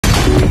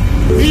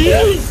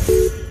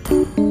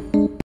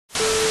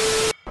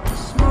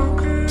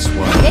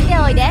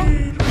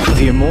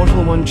The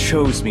Immortal One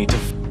chose me to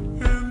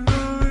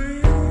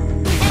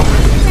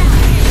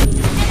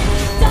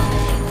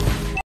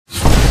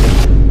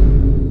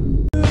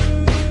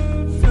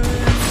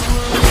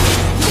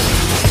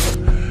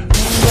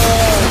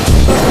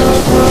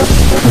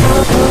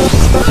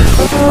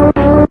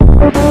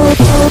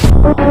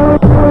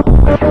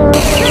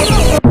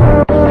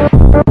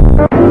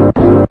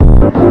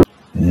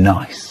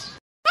Nice.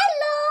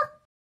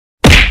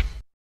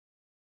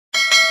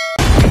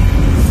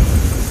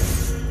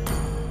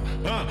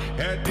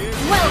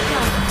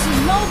 Welcome to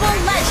Mobile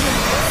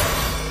Legends!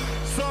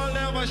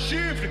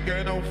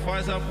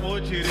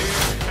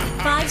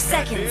 5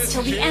 seconds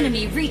till the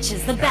enemy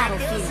reaches the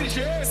battlefield.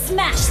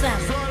 Smash them!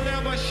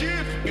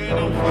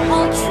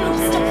 All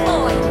troops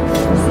deployed!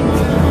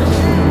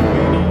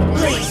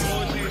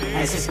 Blazing,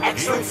 as His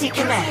Excellency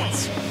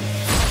commands.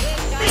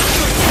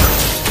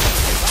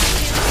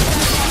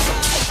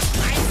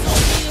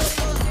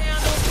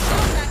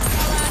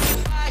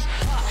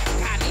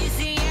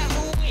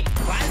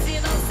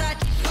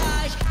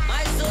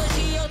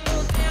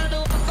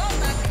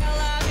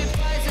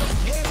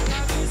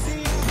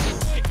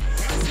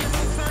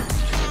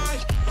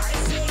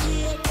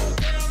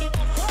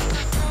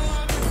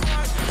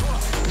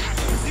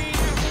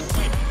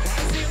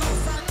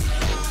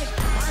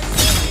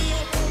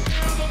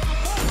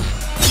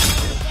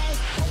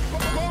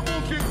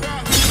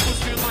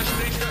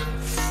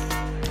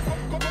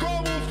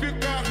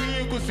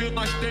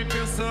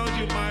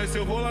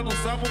 Eu vou lá no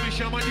sapo, me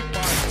chama de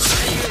pai.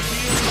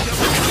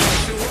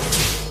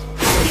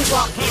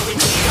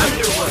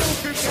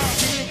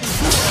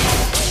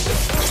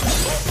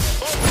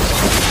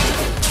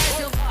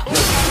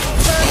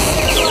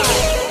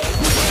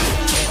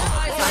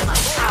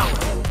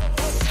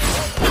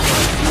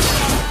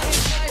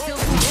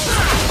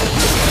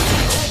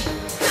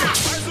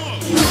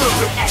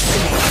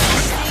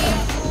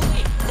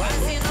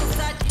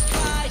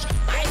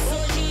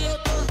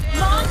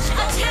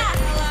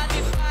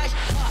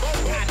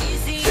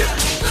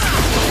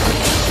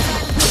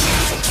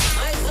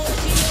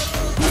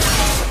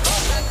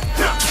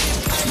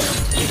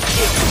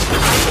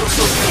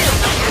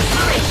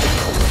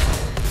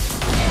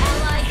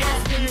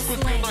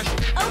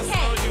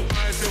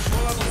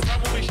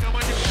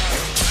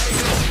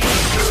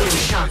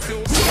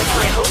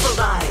 My hope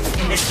alive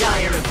in the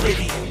dire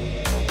oblivion.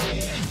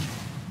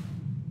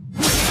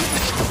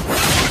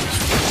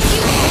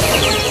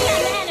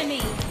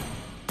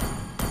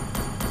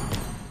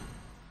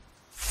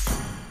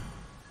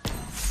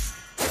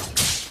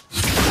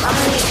 How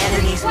many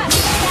enemies will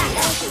you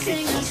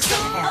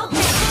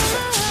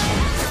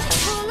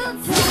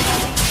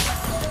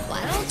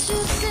Why don't you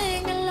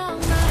sing along,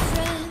 my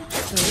friend?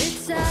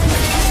 It's an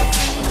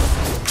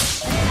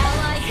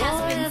ally has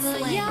been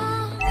slain.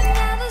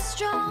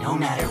 No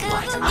matter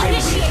what, I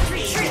will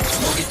retreat.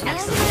 His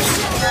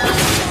Excellency.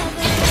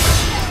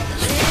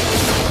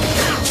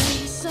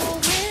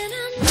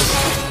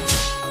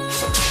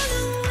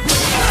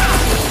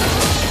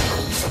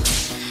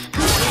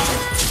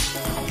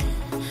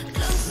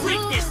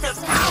 Witness the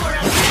power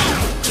of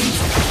hell!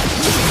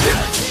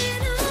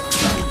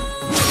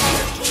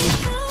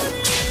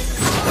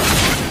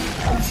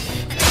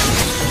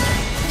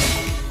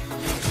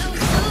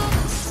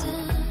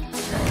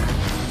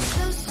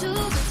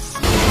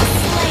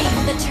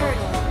 The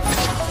turtle.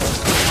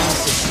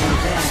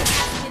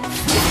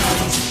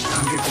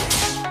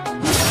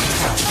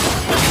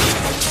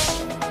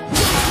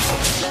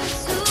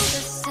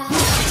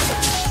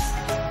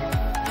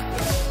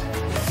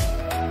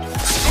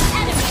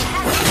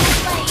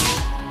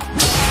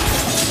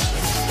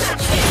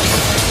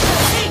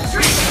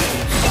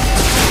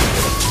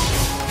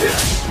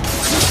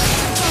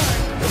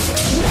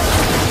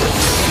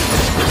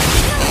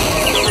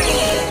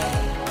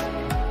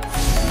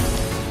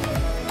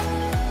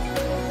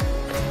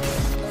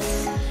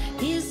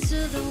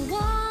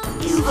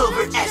 You've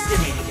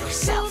overestimated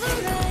yourself.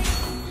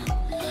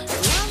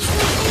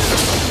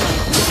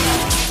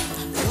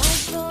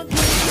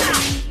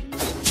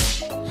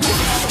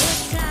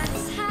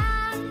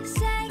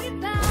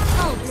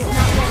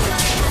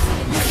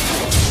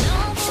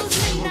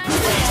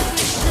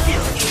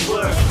 Filthy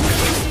worm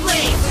with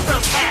flames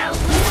from hell.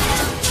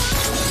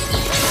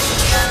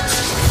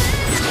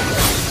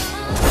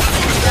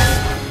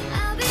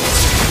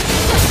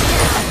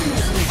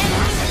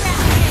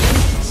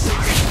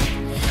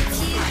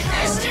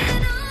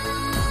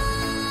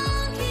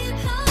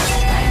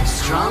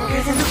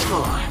 Stronger than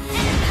before.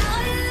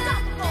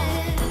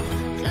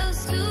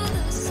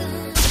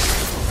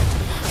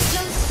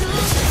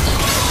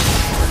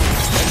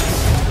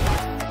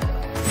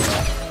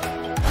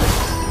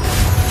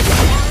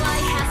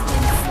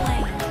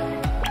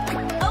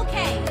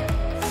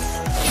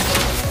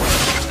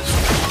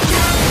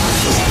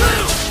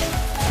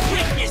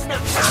 Witness the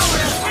power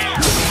of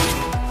hell!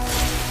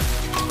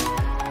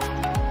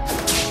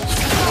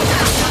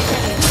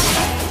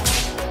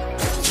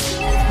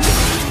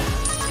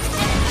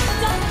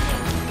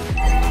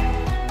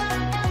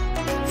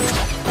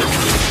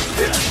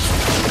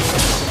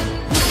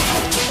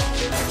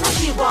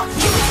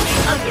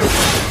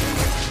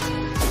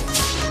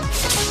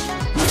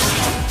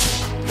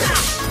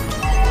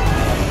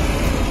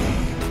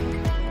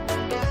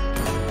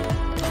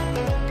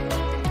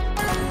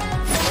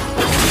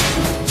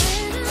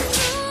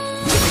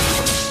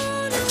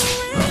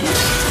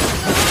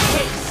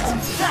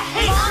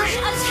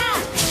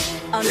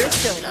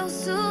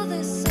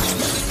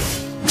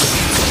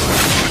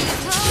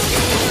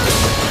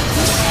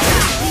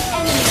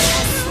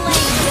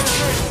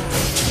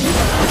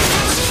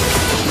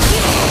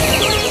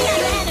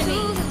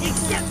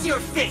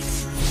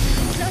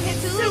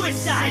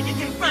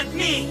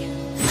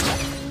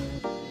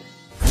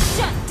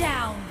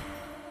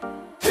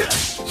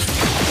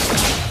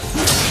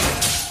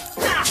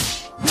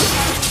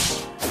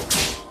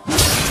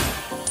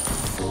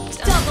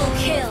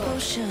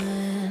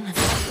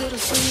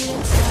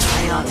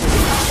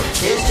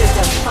 There's just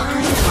a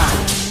fine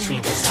line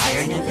between desire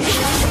and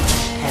ambition.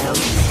 Hello,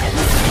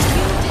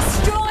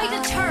 Destroy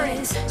the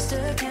turret!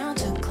 Stir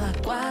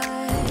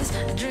counterclockwise.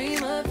 I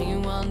dream of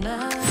you all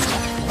night.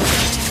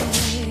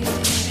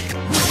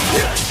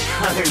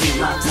 Utterly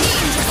loves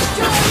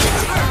Destroy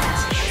the turret!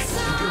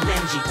 the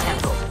Renji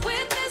Temple.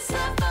 With this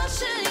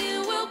devotion,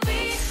 you will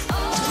be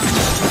all.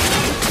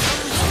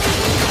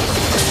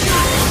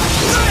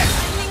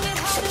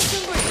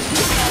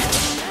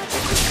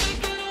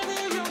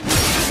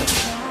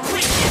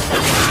 Witness the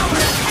power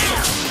of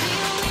hell!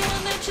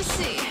 That you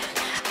see,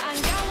 I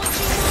got what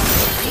you want to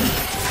see.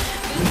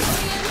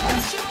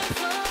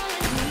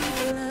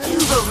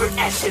 You've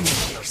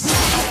overestimated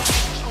yourself.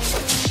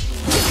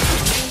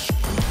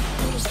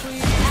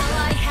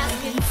 Ally has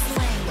been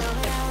slain.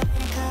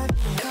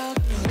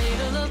 Made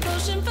a love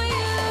potion for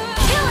you.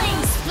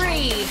 Killing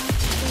spree!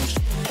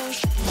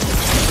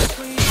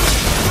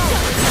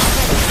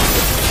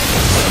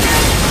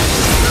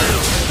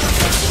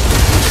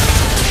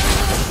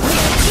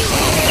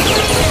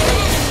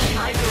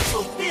 I will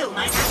fulfill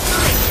my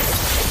aspirations.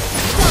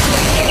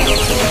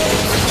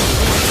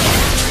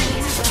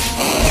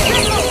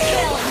 Triple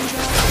kill!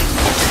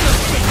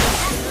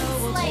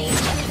 Slain.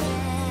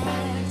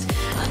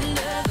 Under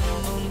the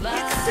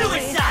moonlight, It's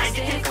suicide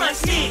to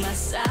confront me. my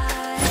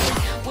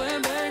side. We're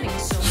burning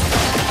so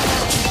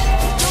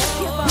Don't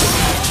give up.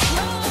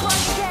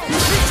 Once again,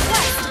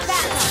 request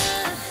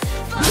backup.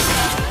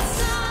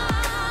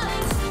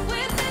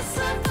 with this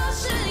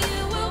devotion,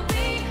 you will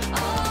be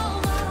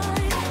all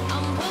mine.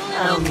 I'm I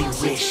only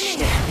wish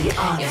to have the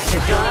honor to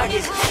guard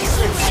His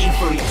Excellency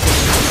for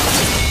eternity.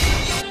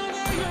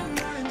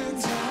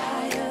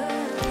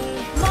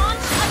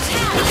 Launch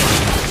attack!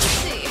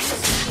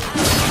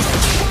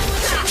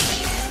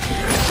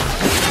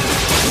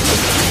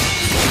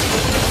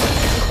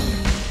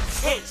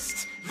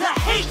 Taste the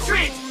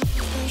hatred!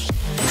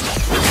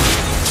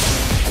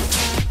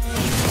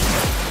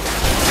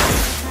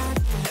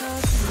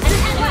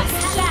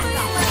 Request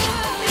backup.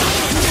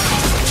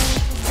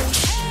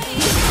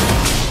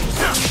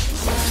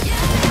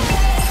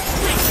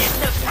 Witness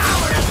the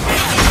power of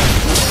hell!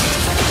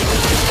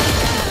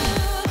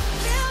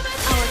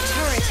 Our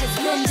turret has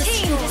been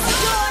destroyed.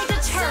 Destroy the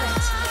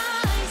turret!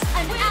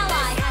 An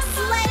ally has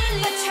slain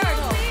the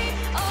turtle!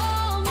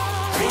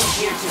 I'm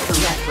here to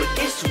collect what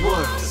this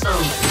world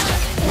owns.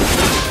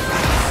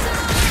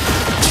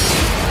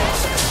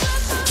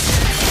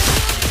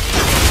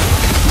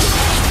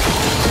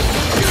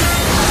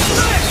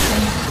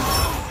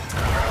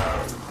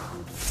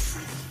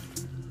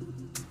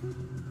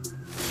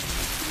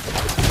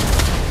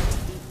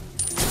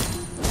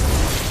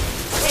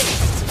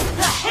 Taste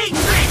the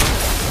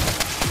hatred!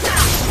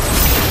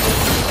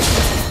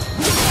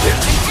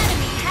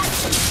 Enemy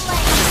has been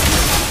slain!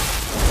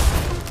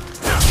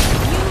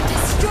 You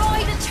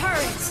destroy the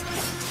turret!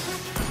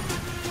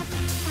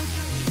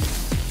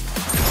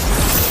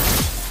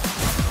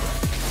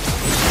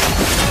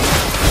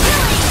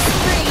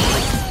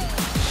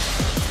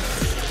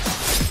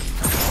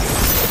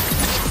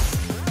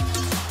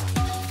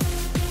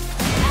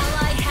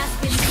 Ally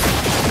has been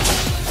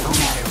slain. No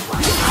matter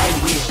what, I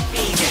will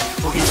be there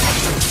for His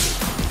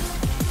Excellency.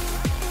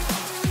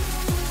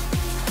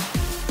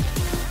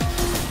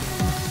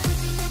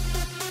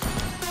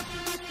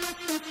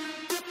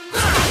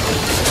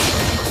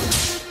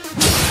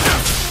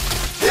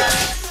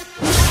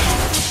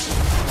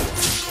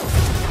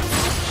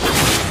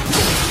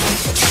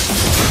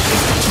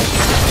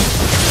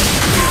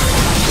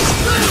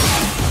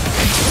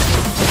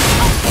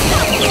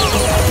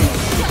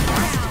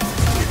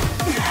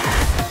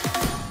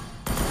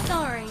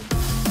 Sorry.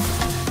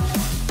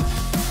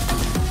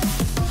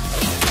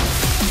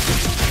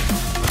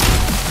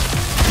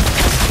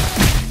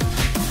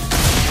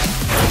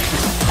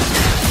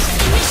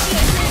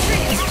 Initiate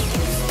retreat.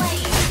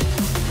 Slain.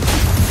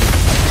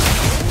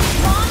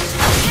 Launch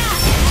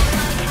attack.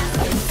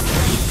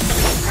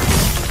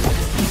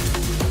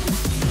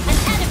 An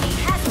enemy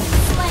has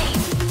been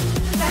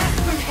slain. Back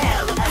from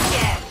hell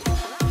again!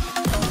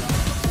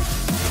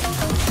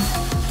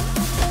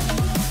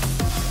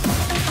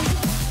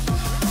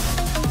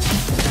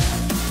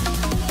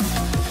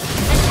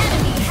 An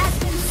enemy has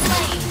been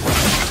slain.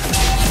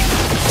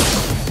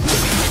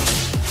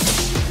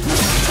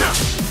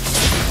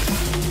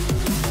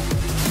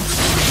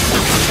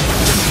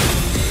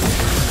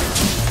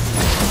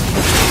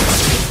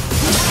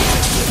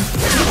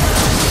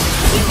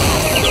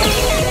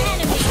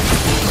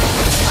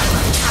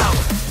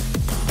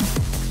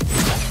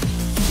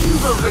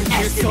 You've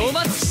overestimated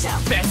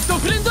yourself. ベスト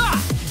フレンド An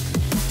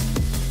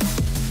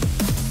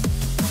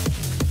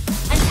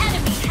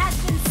enemy has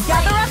been slain.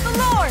 Gather up the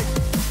Lord.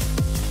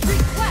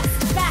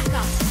 Request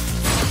backup.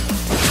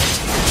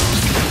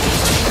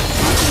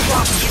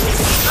 Walk you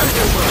into the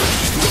underworld.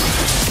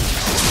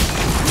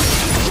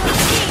 Your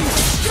team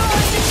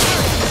destroyed the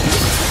turret.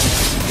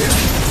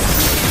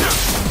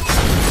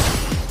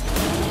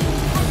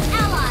 An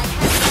ally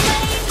has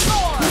slain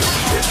Lord.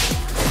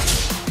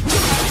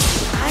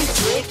 I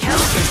play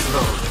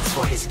counter-throw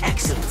for His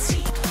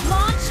Excellency.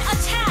 Launch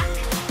attack.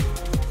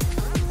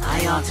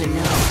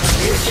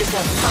 is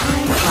a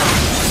fine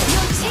line.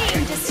 Your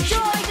team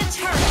destroyed a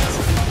turret.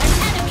 An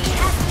enemy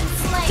has been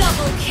slain.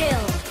 Double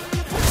kill.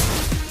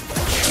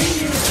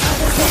 Trainers are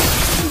the best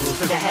tool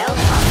for the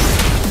Hellhounds,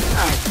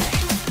 aren't they?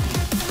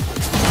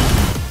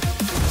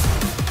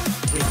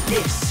 With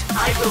this,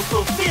 I will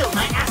fulfill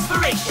my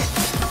aspiration.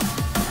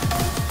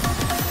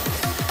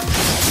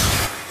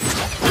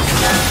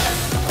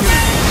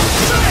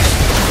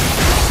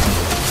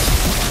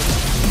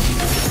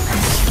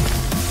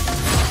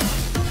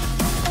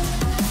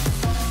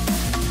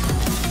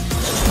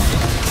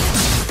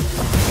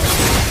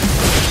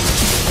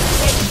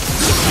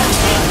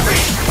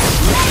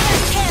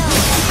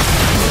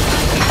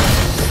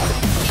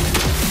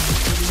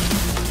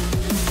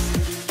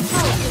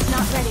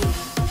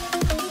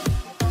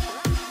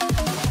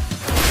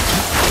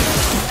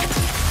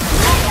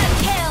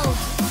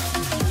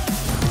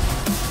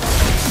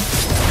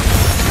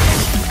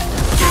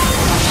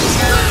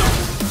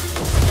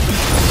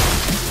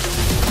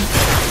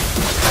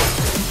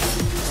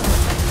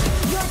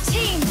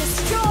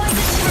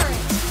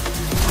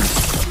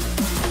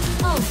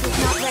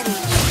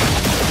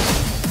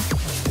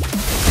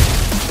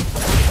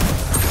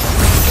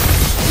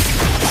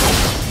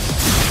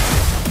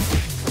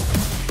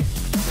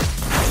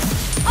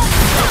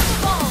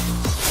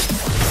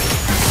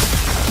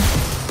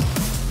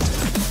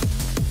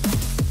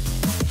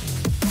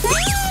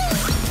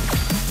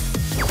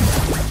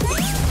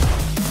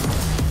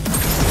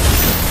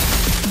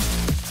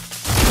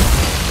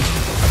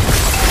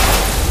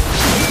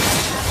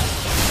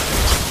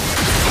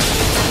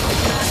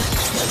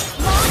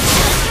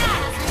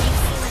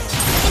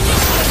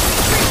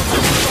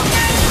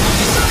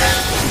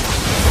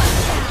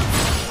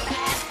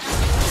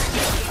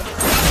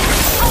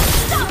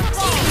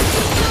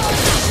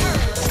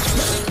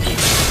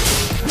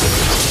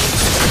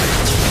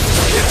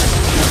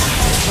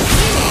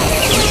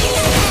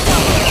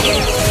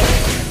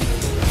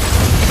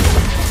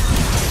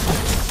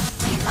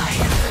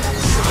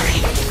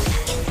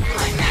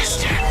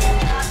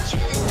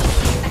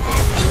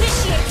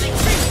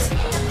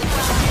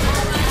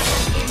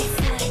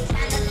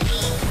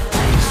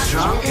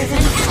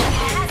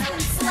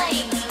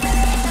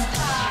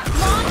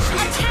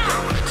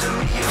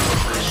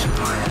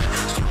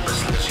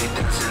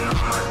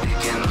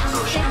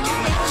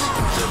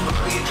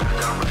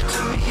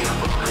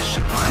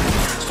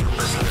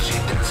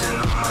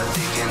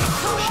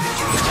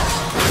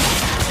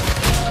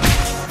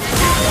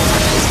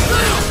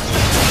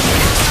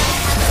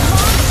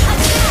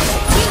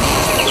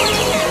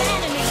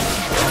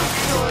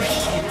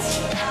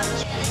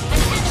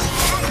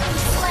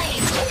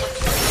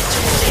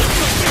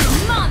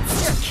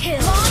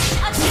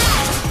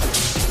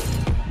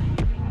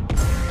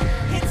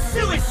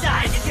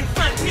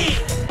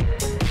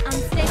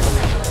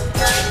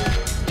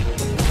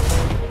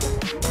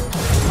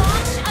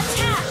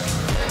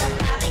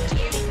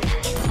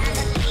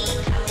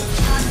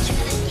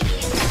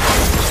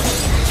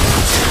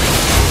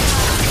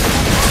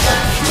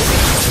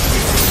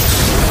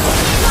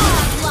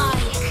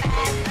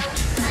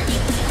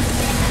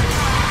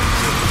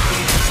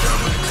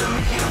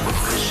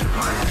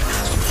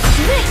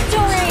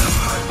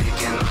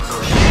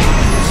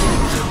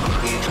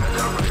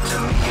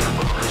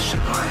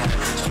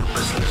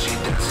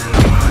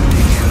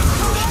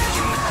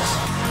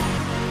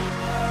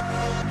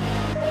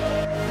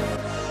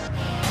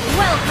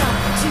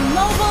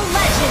 Mobile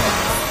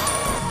Legends!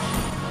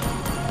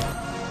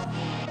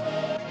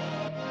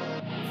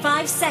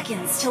 5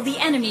 seconds till the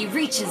enemy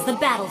reaches the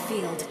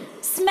battlefield.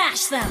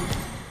 Smash them!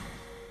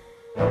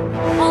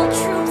 All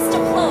troops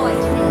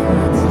deployed!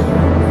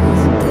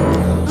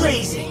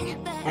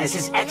 Blazing, as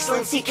His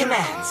Excellency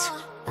commands.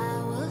 I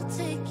will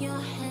take your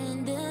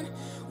hand and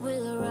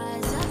we'll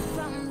rise up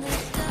from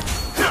this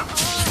dust.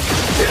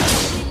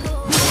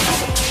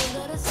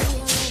 Let us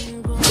heal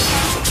and grow.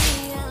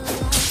 We are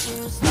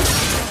launchers now.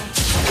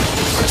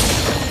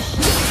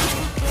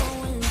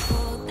 Going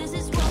forth, this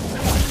is what we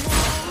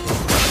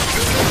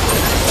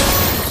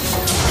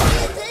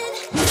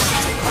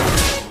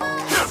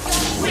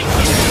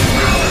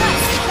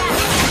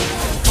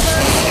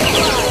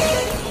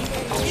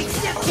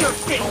Accept your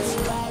fate.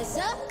 rise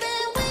up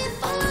and we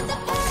follow the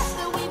path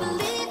that we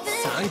believe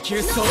in. サンキュ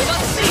ーソーマッ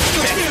チベ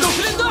スト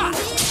フレンド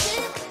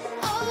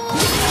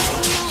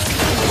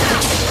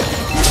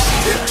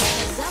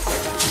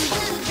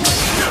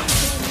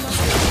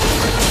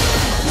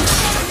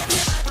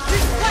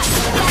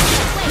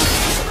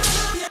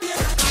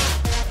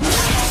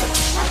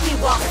Let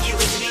me walk you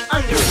into the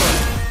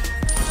underworld.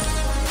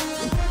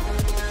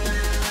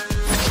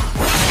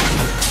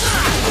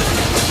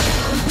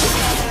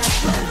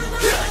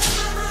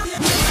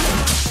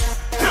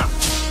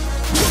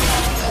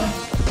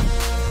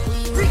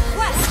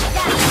 Request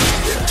that!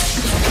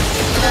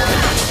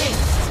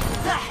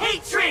 The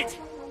hatred!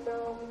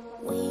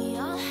 We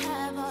all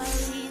have our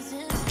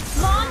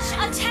reasons Launch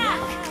attack!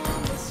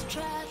 on this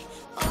track.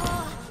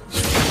 Oh,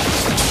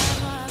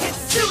 It's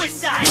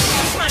suicide!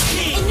 It's my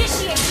team!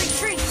 Initiate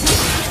retreat!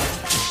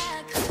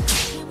 back.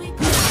 Here we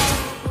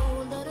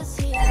go. Let us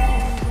heal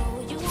and grow.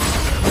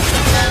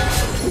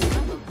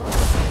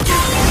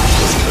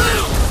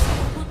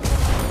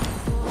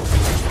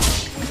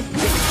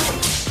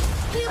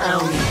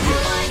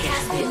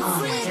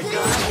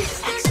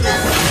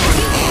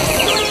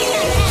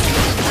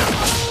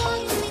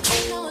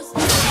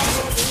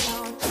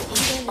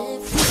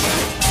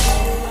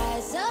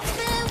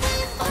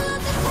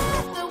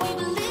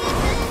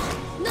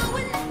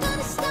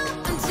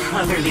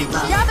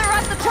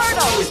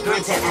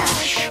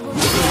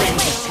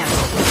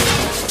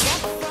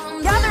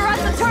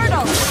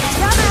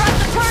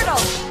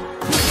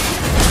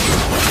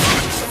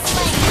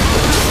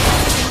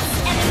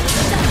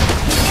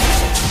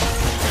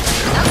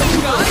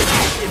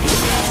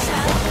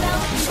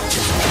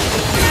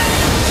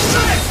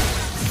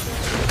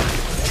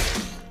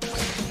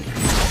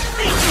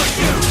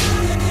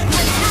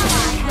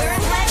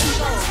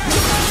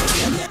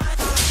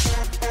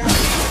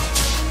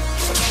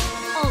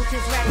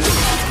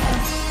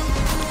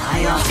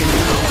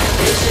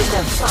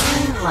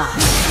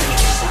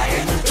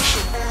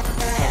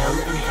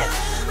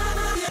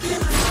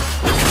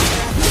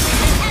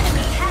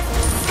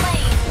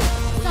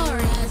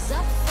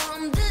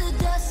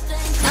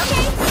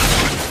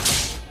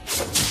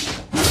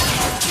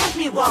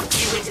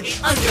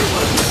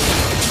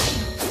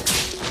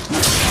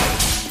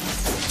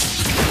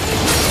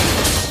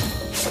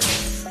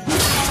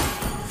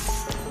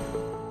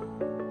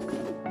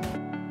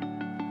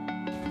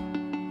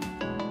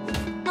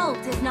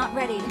 Ult is not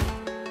ready.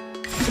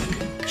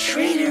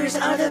 Traitors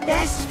are the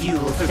best fuel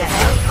for the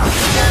Hellfire,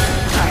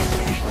 aren't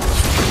they?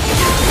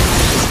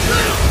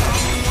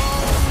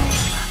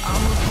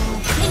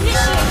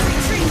 Initiate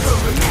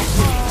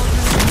retreat.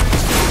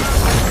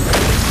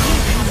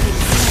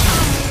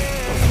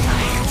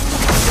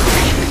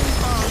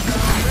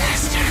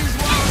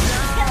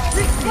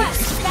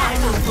 Request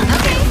backup.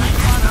 Okay.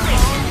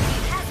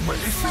 But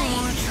if you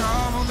wanna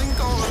travel, then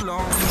go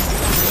along.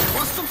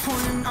 What's the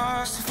point in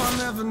us if I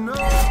never know?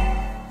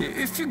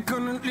 Yeah, if you're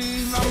gonna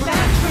leave, I'm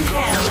Back from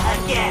hell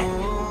again.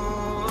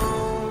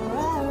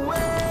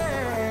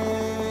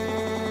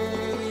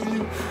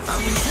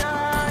 I'm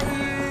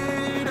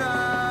tired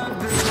of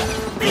the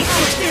They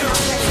still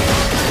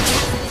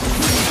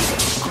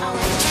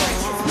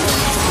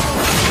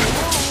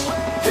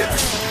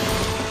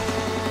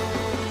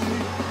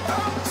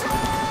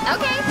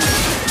Okay.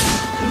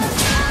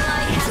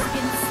 Ally has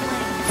been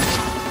slain.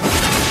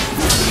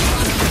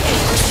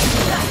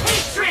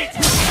 hatred.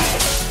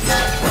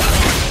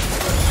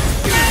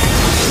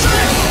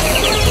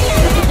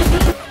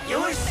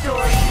 Your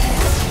story.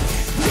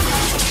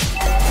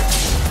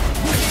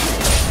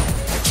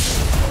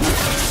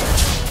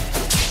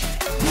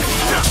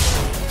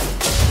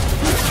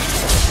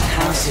 The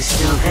house is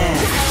still there.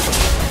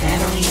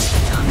 Family's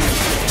done it.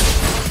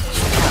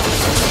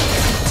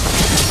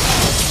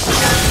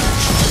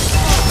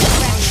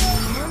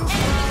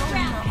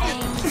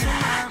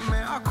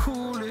 man, I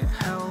call it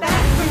hell.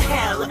 Back from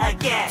hell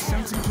again.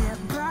 Time to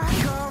get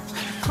back up,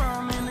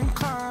 climbing and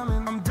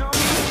climbing. I'm done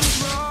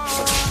with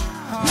wrong.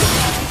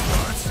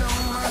 I tell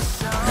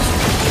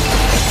myself.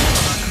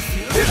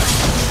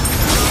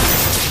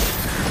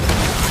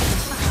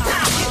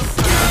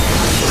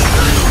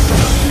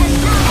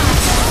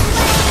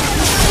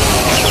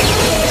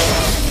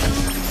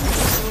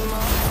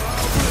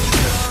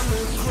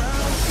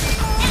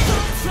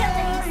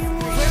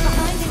 We're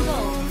behind in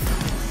goal.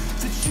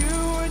 That you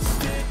would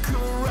stick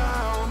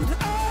around.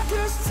 I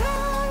guess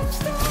time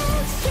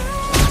stands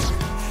still.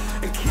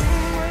 A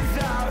king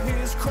without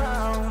his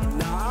crown.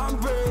 Now I'm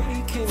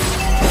breaking.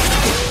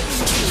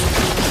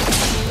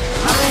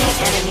 My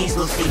enemies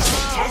will face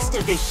the test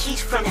of the heat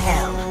from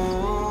hell.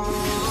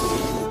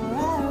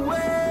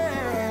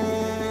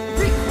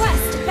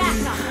 Request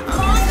backup.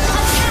 Launch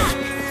attack.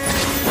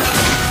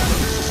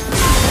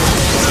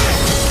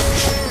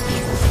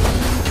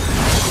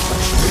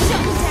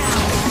 Shut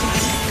down.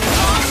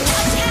 Launch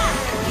attack.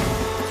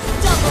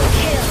 Double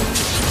kill.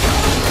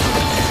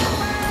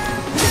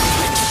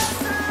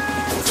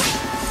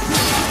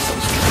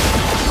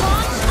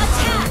 Launch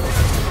attack.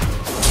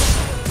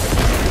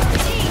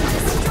 Team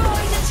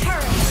destroy the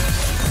turret.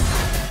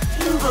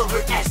 You've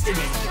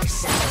overestimated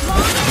yourself.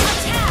 Launch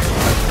attack.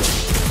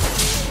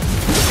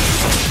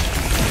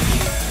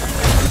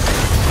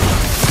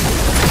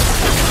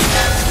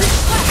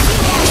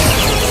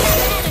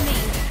 Enemy.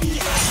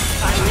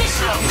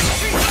 Initiate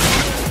retreat.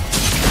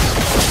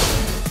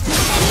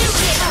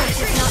 Nuclear turret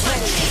is not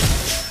ready.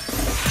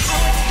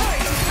 Our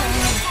turret is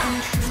under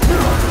attack.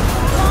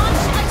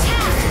 Launch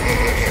attack.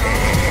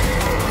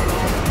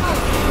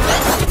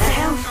 The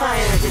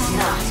hellfire does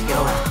not go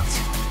out.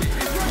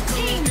 Your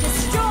team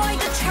destroyed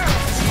the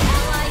turret.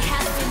 Ally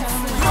has been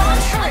slain.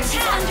 Launch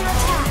attack. Under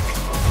attack.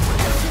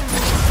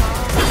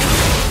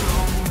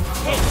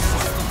 Haste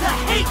the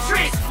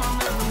hatred.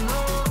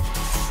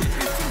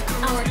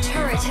 Our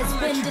turret has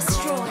been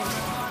destroyed.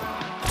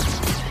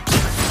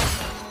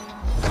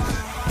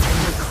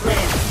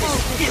 Cleanse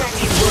this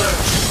filthy world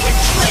with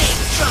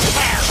flames from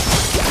hell.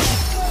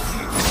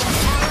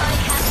 Ally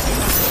has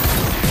been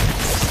slain.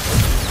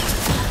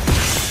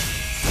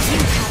 You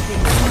have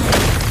been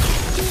slain.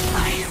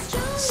 I am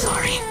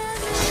sorry,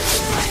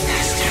 my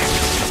master.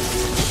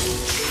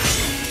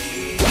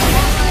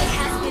 Ally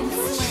has been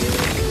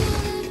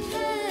slain.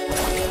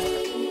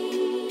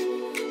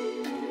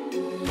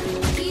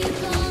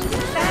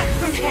 Back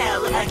from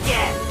hell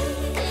again.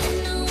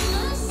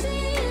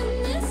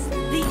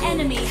 The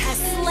enemy has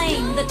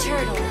slain the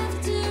turtle.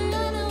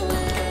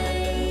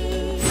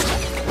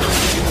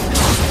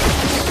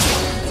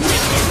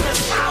 Witness the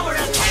power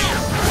of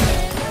hell.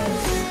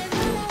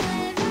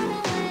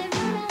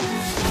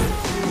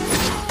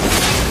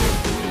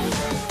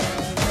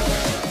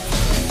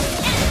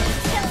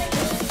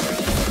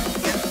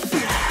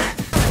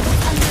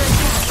 Under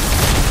attack.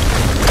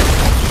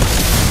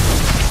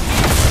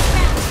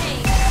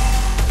 Rampage.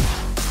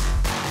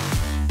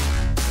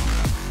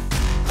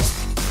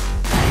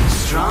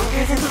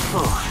 Stronger than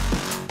before.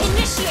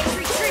 Initiate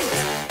retreat.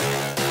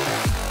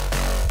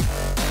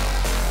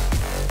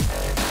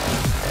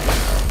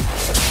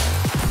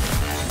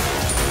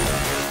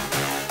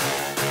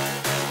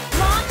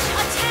 Launch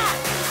attack.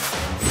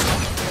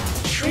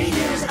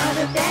 Traitors are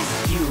the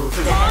best fuel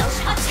for the Launch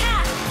hell.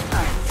 attack.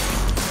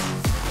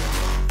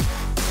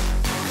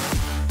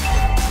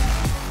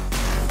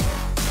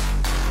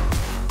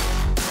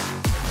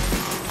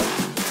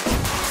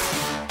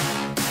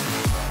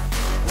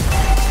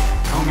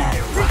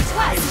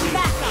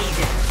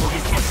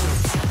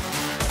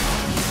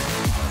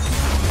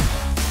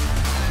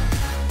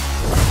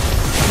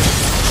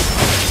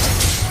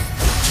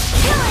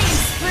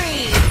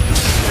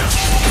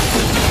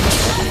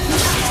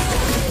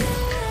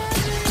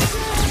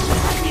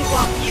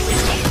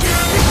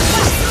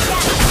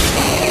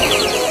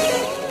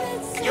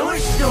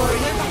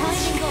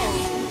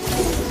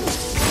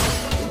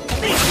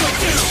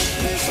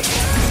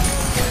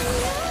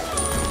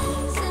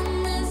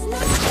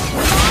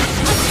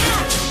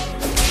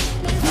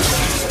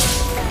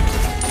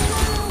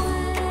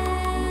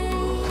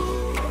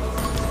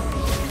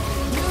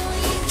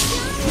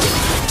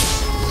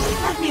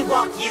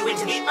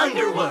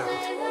 underworld.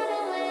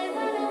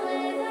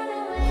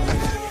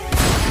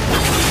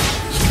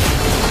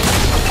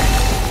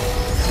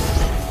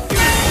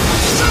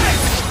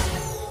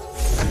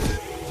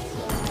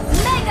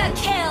 Mega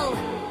kill!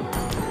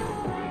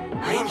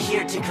 I am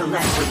here to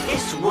collect what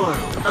this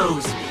world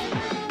owes me.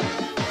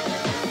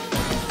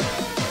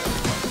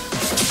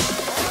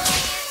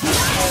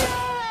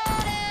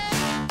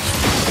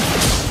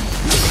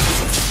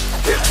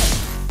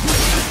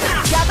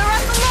 Gather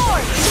up the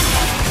Lord!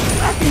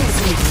 Weapons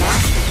need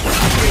mastery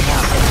every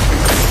now and then.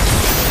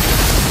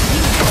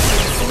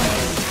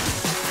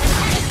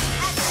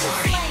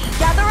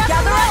 Gather up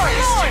the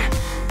Lord!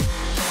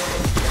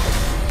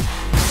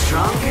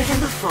 Stronger than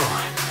before.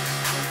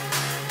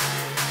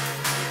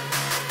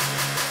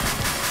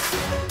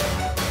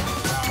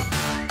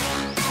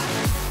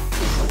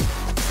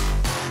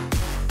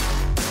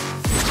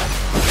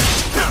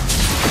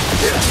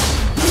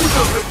 You've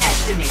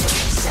overestimated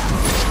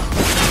yourself.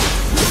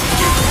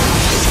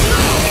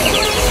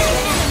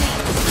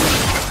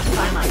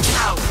 By my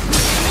power.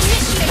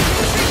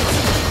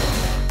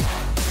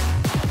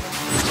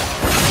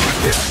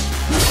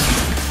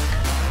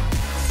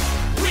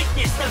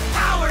 Witness the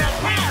power of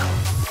hell!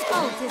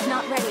 Ult is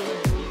not ready.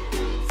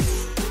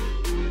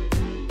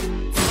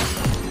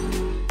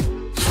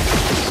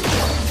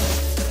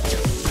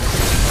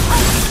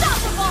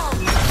 Unstoppable!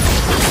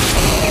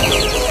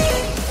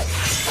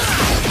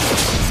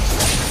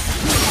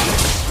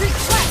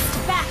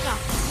 Request backup!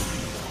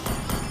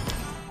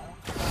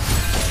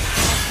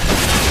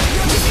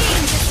 Your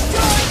team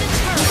destroyed the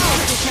turret!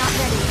 Ult is not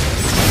ready.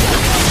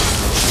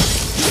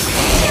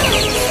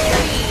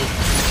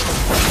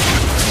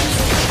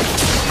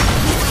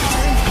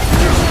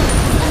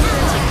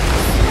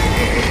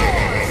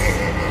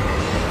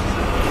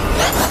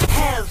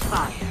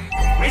 Hellfire!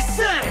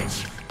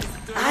 Resurge!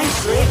 I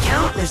slay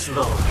countless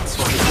lords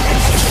for his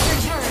Your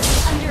turret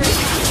is under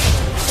attack.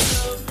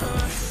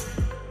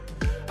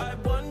 I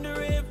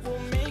wonder if we'll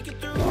make it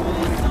through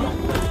this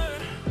summer.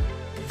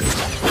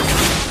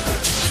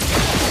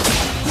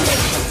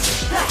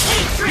 The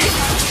hatred!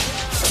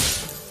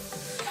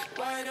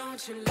 Why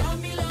don't you love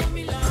me, love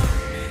me,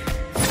 love me?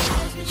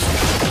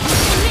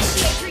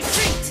 Initiate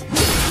retreat!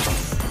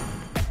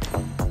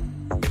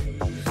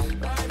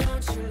 Why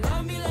don't you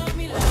love me, love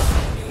me, love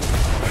me?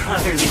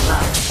 Brotherly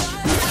love.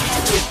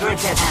 With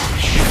burnt at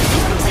ash.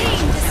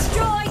 Team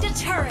destroyed a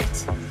turret!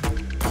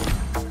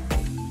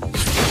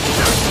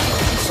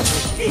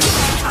 This,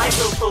 I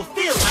will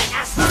fulfill my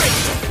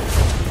aspiration.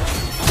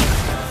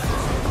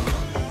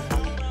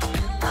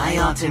 I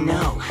ought to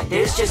know.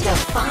 There's just a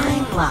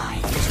fine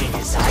line between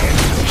desire and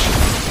ambition.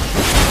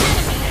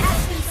 Enemy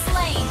has been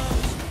slain!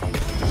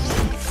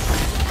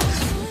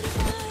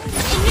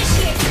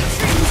 Initiate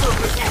retreat! You've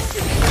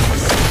overestimated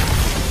yourself.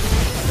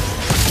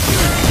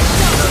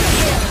 Double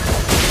kill!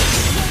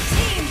 Your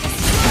team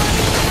destroyed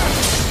a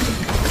turret!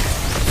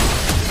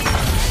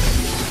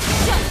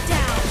 Shut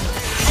down!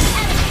 An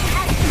enemy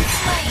has been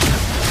slain!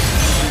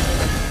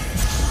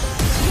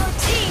 Your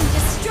team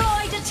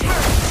destroyed a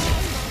turret!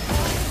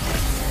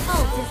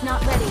 Ult is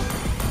not ready.